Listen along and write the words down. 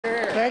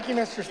Thank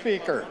you, Mr.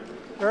 Speaker.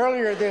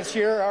 Earlier this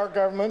year, our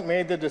government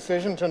made the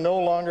decision to no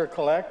longer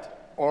collect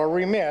or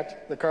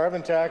remit the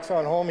carbon tax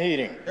on home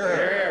heating.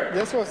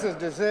 This was a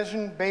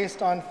decision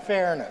based on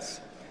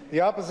fairness. The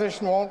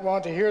opposition won't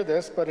want to hear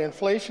this, but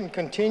inflation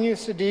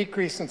continues to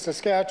decrease in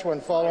Saskatchewan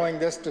following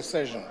this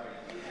decision.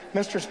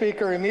 Mr.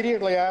 Speaker,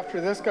 immediately after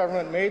this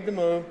government made the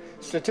move,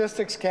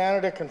 Statistics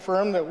Canada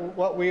confirmed that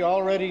what we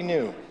already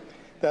knew,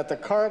 that the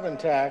carbon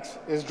tax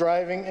is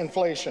driving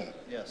inflation.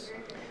 Yes.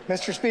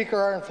 Mr. Speaker,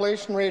 our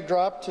inflation rate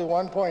dropped to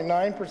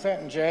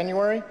 1.9% in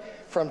January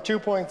from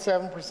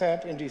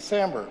 2.7% in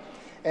December,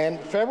 and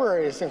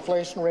February's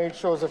inflation rate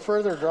shows a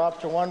further drop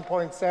to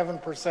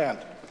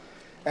 1.7%.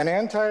 An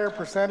entire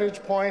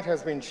percentage point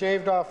has been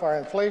shaved off our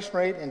inflation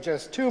rate in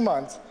just 2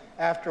 months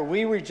after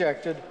we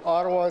rejected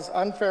Ottawa's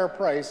unfair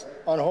price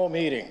on home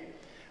heating.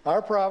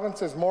 Our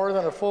province is more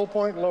than a full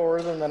point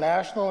lower than the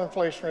national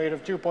inflation rate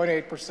of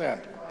 2.8%.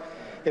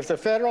 If the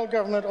federal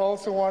government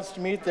also wants to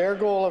meet their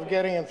goal of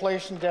getting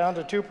inflation down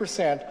to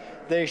 2%,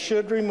 they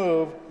should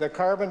remove the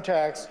carbon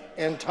tax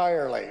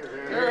entirely.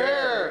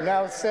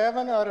 Now,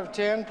 7 out of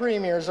 10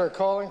 premiers are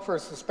calling for a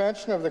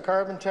suspension of the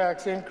carbon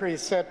tax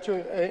increase set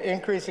to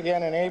increase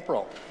again in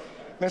April.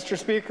 Mr.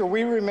 Speaker,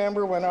 we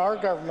remember when our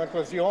government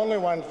was the only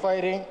one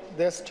fighting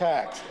this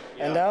tax,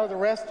 and now the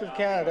rest of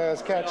Canada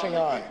is catching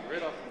on.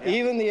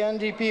 Even the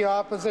NDP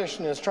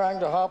opposition is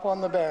trying to hop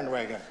on the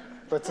bandwagon,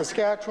 but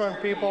Saskatchewan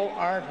people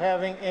aren't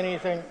having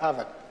anything of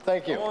it.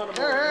 Thank you.